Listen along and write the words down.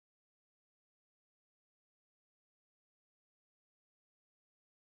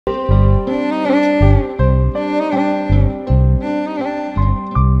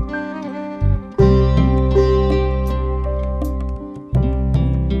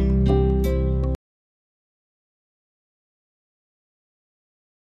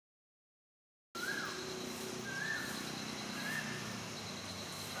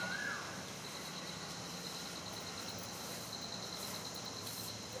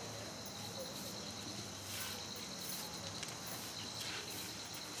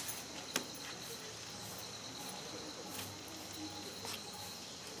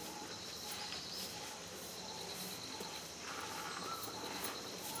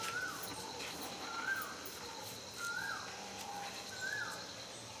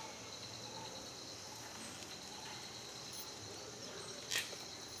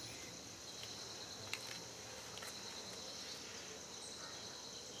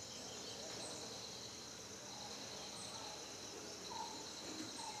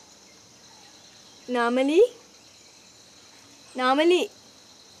නාමලි නාමලි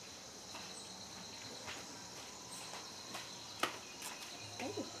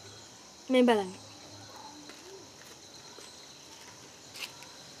මේ බලන්න.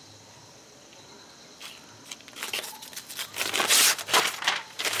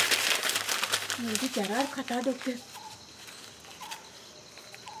 මේක ජරාල් කතා ડોක්ටර්.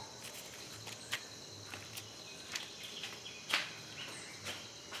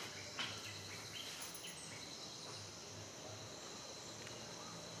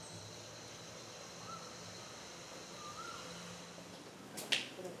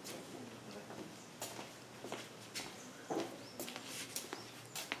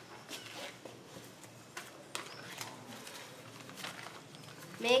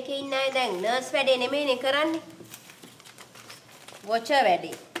 මේකේ ඉන්න අය දැන් නර්ස් වැඩේ නෙමෙයිනේ කරන්නේ. වොචර්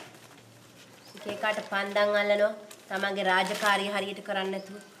වැඩේ. එක එකට පන්දන් අල්ලනවා. තමන්ගේ රාජකාරිය හරියට කරන්නේ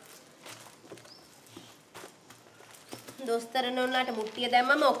නැතුව. දොස්තර නෝනාට මුට්ටිය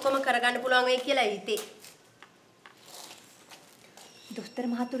දැම්මම ඔක්කොම කරගන්න පුළුවන් වෙයි කියලා හිතේ. දොස්තර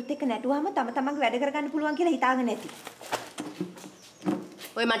මහතුරුත් එක්ක නැටුවාම තම තමන්ගේ වැඩ කරගන්න පුළුවන් කියලා හිතාගෙන නැති.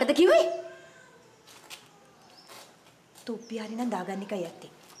 ඔය මටද කිව්වේ? තුප්පි හරිනම් දාගන්න එකයි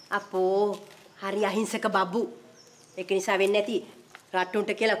ඇත්තේ. අපෝ හරි අහිංසක බබ්බු. ඒක නිසා වෙන්නේ නැති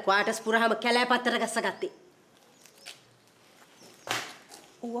රට්ටුන්ට කියලා ක්වාටර්ස් පුරාම කැලෑපත්තර ගස්සගත්තේ.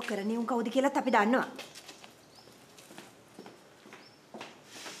 ඌව කරණේ උන් කවුද කියලාත් අපි දන්නවා.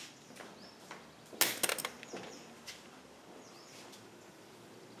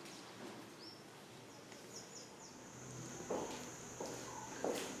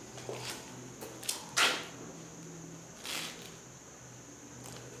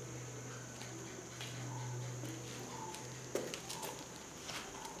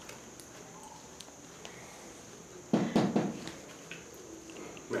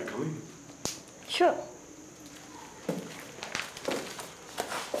 May I come in? Sure.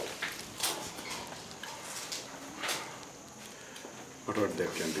 What about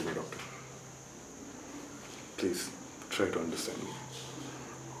that can be, doctor? Please try to understand me.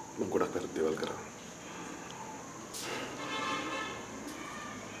 मैं गोड़ा कर देवल करा.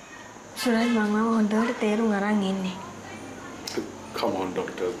 සුරජ් මම හොඳට තේරුම් අරන් ඉන්නේ. Come on,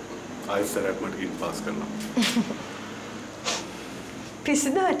 doctor. I said at my in pass करना.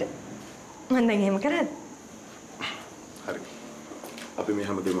 පිස්සුදාට මම දැන් එහෙම කරාද? හරි. අපි මේ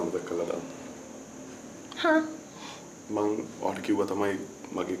හැමදේම අමතක කළා දාමු. හා මං ඔයාලට කිව්වා තමයි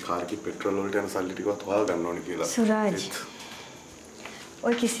මගේ කාර් එකේ පෙට්‍රල් වලට යන සල්ලි ටිකවත් හොයා ගන්න ඕනේ කියලා. සුරජ්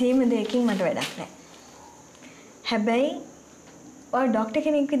ඔය කිසිම දෙයකින් මට වැඩක් නැහැ. හැබැයි ඔය ડોක්ටර්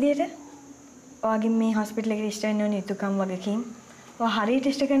කෙනෙක් විදියට ඔයාගේ මේ හොස්පිටල් එකේ ඉෂ්ට වෙන්න ඕන යුතුයකම් වගකීම් ඔයා හරියට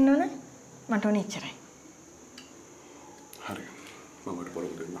ඉෂ්ට කරනවා නම් මට ඕනේ එච්චරයි. හරි. මම ඔයාලට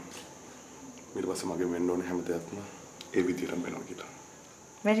පොරොන්දු දෙන්නම්. ඊට පස්සේ මගෙන් වෙන්න ඕනේ හැම දෙයක්ම ඒ විදියටම වෙනවා කියලා.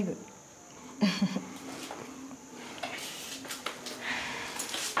 Very good.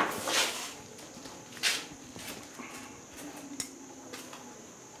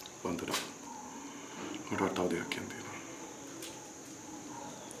 වන්දනා. මට තව දෙයක් කියන්න තියෙනවා.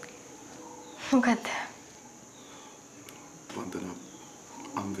 මොකක්ද? Vandana,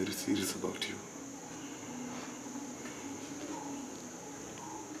 I'm very serious about you.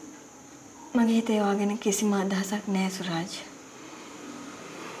 මගේ හිතේ ඔයා ගැන කිසිම අදහසක් නැහැ සුරජ්.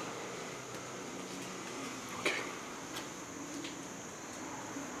 Okay.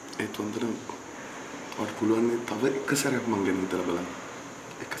 ඒත් වන්දනා ඔයාලට පුළුවන් නේ තව එක සැරයක් මං ගැන හිතලා බලන්න.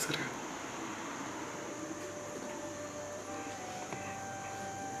 එක සැරයක්.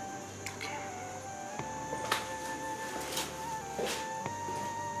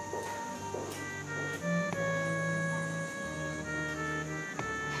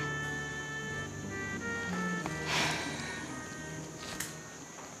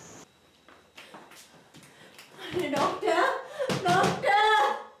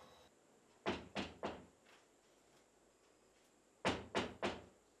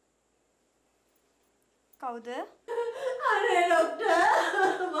 කවුද? අනේ ડોක්ටර්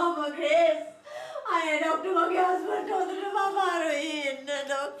මම ග්‍රේස්. අනේ ડોක්ටර් මගේ හස්බන්ඩ් හොඳට මම ආරයි ඉන්න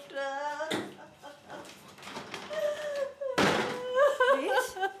ડોක්ටර්.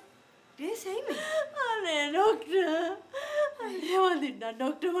 ග්‍රේස් එයිමේ. අනේ ડોක්ටර්. අනේ වදින්න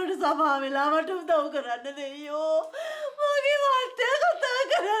ડોක්ටර් මට සමා වෙලා මට උදව් කරන්න දෙයියෝ. මගේ මට කතා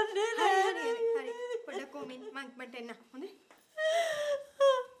කරන්නේ නෑ. හරි. පොඩ්ඩක් කොමින් මට එන්න. හොඳේ?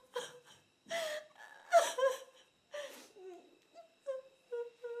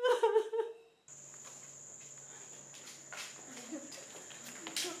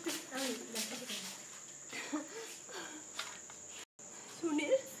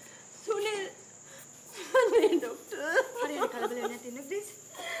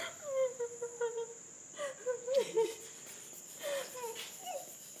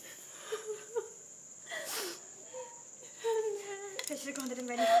 රෙජිස්ටර් කොහොමද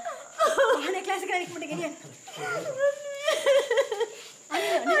වැඩි? වහනේ ක්ලාස් එකට ඉක්මනට ගෙනියන්න.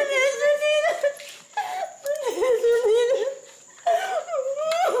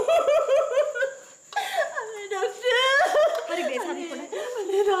 හරි බේස් හරි පොඩ.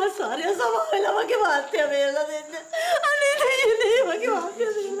 අනේ රාසාරිය සමාවෙලා වගේ වාත්‍ය වේලා දෙන්න. අනේ දෙයියනේ වගේ වාත්‍ය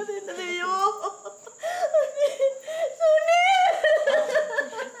වේලා දෙන්න දෙයෝ. අනේ සුනේ.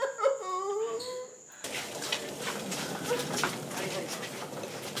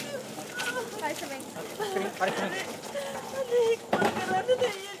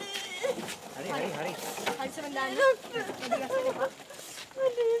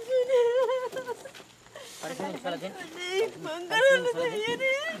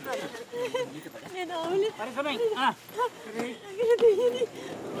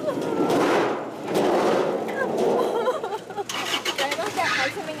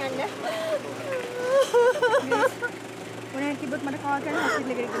 Mana keyboard mana call kan hasil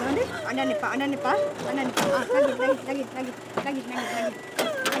lagi gimana? Anda nih pak. Lagi.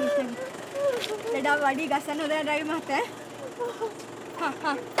 Dah wadi gasan udah drive mah teh. Ha.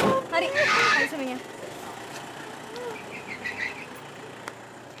 Hari semuanya.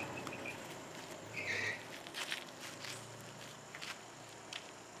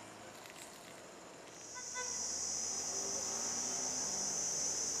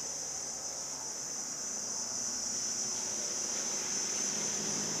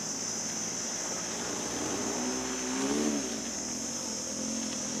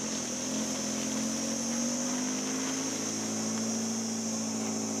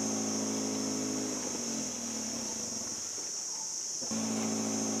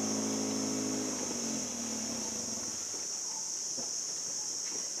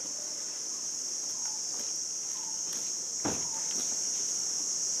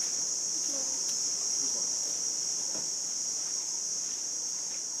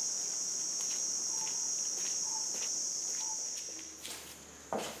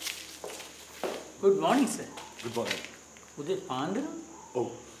 Good morning, sir. Good morning. උදේ පාන්දර? ඔව්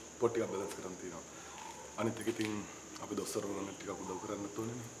පොත් ටිකක් බැලන්ස් කරන් තියෙනවා. අනිත් එක ඉතින් අපි දොස්තර වුණා ටිකක් උදව් කරන්නත්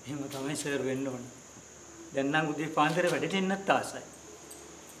ඕනේ. එහෙම තමයි සර් වෙන්න ඕන. දැන් නම් උදේ පාන්දර වැඩට එන්නත් ආසයි.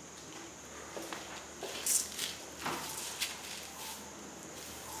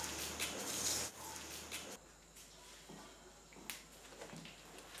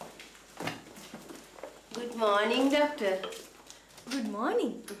 Good morning, doctor. Good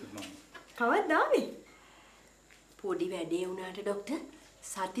morning. Good morning. කවද්ද ආවේ? පොඩි වැඩේ වුණාට ડોක්ටර්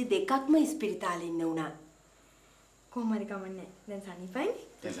සති දෙකක්ම ඉස්පිරිතාලේ ඉන්න වුණා. කොහොම හරි කමන්නේ. දැන් සනීපයිනේ.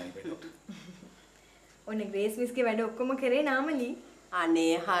 දැන් සනීපයි ડોක්ටර්. ඔන්න ග්‍රේස් මිස්ගේ වැඩ ඔක්කොම කරේ නාමලි.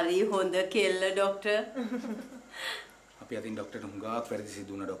 අනේ හරි හොඳ කෙල්ල ડોක්ටර්. අපි අදින් ડોක්ටර්ට හුඟක් වැඩි සිදු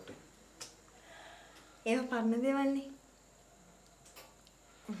වුණා ડોක්ටර්. ඒව පරණ දේවල්නේ.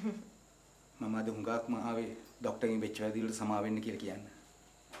 මම අද හුඟක්ම ආවේ ડોක්ටර්ගෙන් වෙච්ච වැඩි වලට සමා වෙන්න කියලා කියන්න.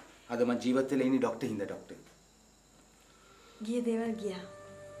 අද මම ජීවත් වෙලා ඉන්නේ ડોක්ටර් හින්දා ડોක්ටර්. ගිය දේවල් ගියා.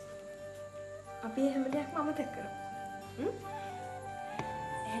 අපි හැම දෙයක්ම අමතක කරමු.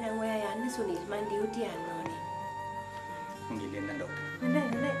 එහෙනම් ඔයා යන්න සුනිල් මං ඩියුටි යන්න ඕනේ. මම ගිහින් එන්න ડોක්ටර්.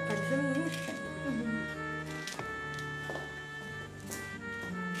 හොඳයි. පරිස්සමින් ඉන්න.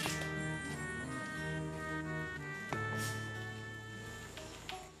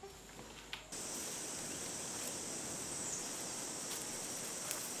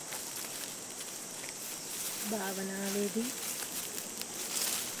 භාවනාවේදී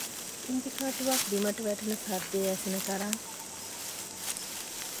කිංචි කාටුවක් බිමට වැටෙන ශබ්දය ඇසෙන තරම්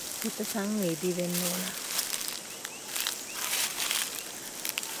හිත සංවේදී වෙන්න ඕන.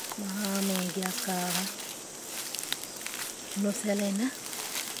 මහා මේඝයක් ආවා. නොසැලෙන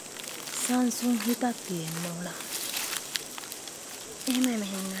සංසුන් හිතක් තියෙන්න ඕන. එහෙමයි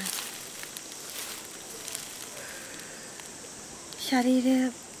මෙහෙන්න. ශරීරය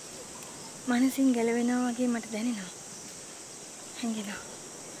මනසින් ගැලවෙනවා වගේ මට දැනෙනවා. හැංගෙනවා.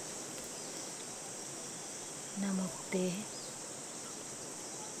 නමුත් ඒ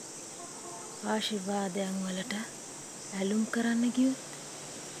ආශිර්වාදයන් වලට ඇලුම් කරන්න ගියොත්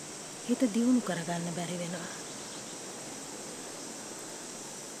හිත දියුණු කරගන්න බැරි වෙනවා.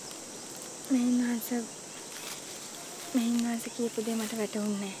 මෙහින්නාස කියපු දේ මට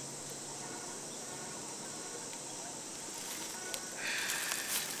වැටහුන්නේ නැහැ.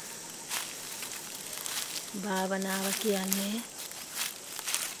 භාවනාව කියන්නේ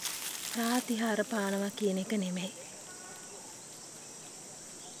ප්‍රාතිහාර පානවා කියන එක නෙමෙයි.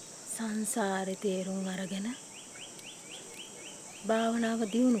 සංසාරේ තේරුම් අරගෙන භාවනාව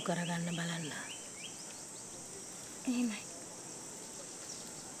දියුණු කරගන්න බලන්න. එහෙමයි.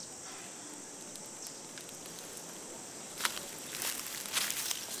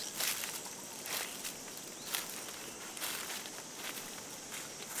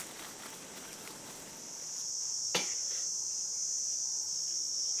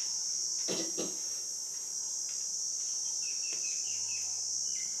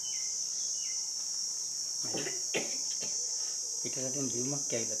 පිටරටින්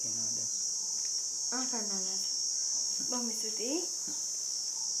ලියුමක් ඇවිල්ලා තියෙනවා දැන්. කරුණානාස. බොහොම ස්තුතියි.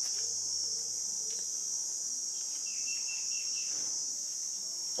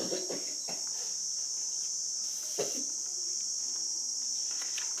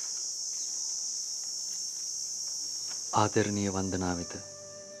 ආදරණීය වන්දනා වෙත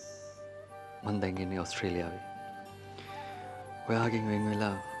මම දැන් ඉන්නේ ඕස්ට්‍රේලියාවේ. ඔයාගෙන් වෙන්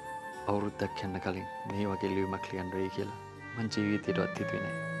වෙලා අවුරුද්දක් යන්න කලින් මේ වගේ ලියුමක් ලියන්න වෙයි කියලා මං ජීවිතේටවත් හිතුවේ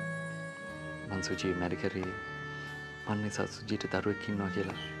නෑ. මං සුජී මැරි කරේ මං නිසා සුජීට දරුවෙක් ඉන්නවා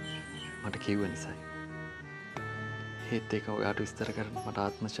කියලා මට කිව්ව නිසායි. ඒත් ඒක ඔයාට විස්තර කරන්න මට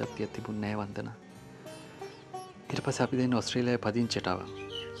ආත්ම ශක්තියක් තිබුණේ නෑ වන්දනා. ඊට පස්සේ අපි දෙන්න ඕස්ට්‍රේලියාවේ පදිංචිට ආවා.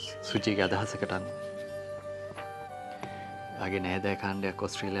 සුජීගේ අදහසකට අනුව. ආගේ නෑදෑ කාණ්ඩයක්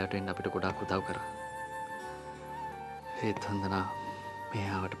ඕස්ට්‍රේලියාවට එන්න අපිට ගොඩාක් උදව් කරා. ඒත් වන්දනා මේ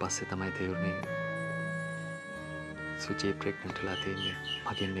ආවට පස්සේ තමයි තේරුනේ සුජී ප්‍රෙග්නන්ට් වෙලා තියෙන්නේ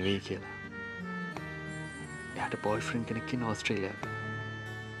මගෙන් නෙවෙයි කියලා. එයාට බොයිෆ්‍රෙන්ඩ් කෙනෙක් ඉන්න ඕස්ට්‍රේලියාවේ.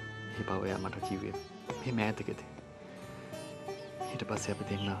 ඒ බව එයා මට කිව්වේ මේ මෑතකදී. ඊට පස්සේ අපි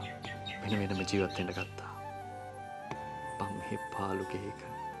දෙන්න වෙන වෙනම ජීවත් වෙන්න ගත්තා. මම මේ පාළු ගෙයක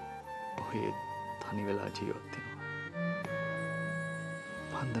ඔහේ තනි වෙලා ජීවත් වෙනවා.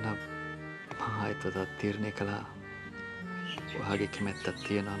 වන්දනා මම ආයතන තීරණය කළා ඔයාගේ කැමැත්තක්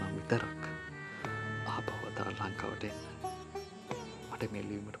තියනවා නම් විතරක් ආපහු ලංකාවට එන්න. මට මේ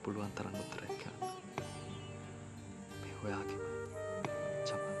ලියුමට පුළුවන් තරම් උත්තරයක් ගන්න. මේ ඔයාගේම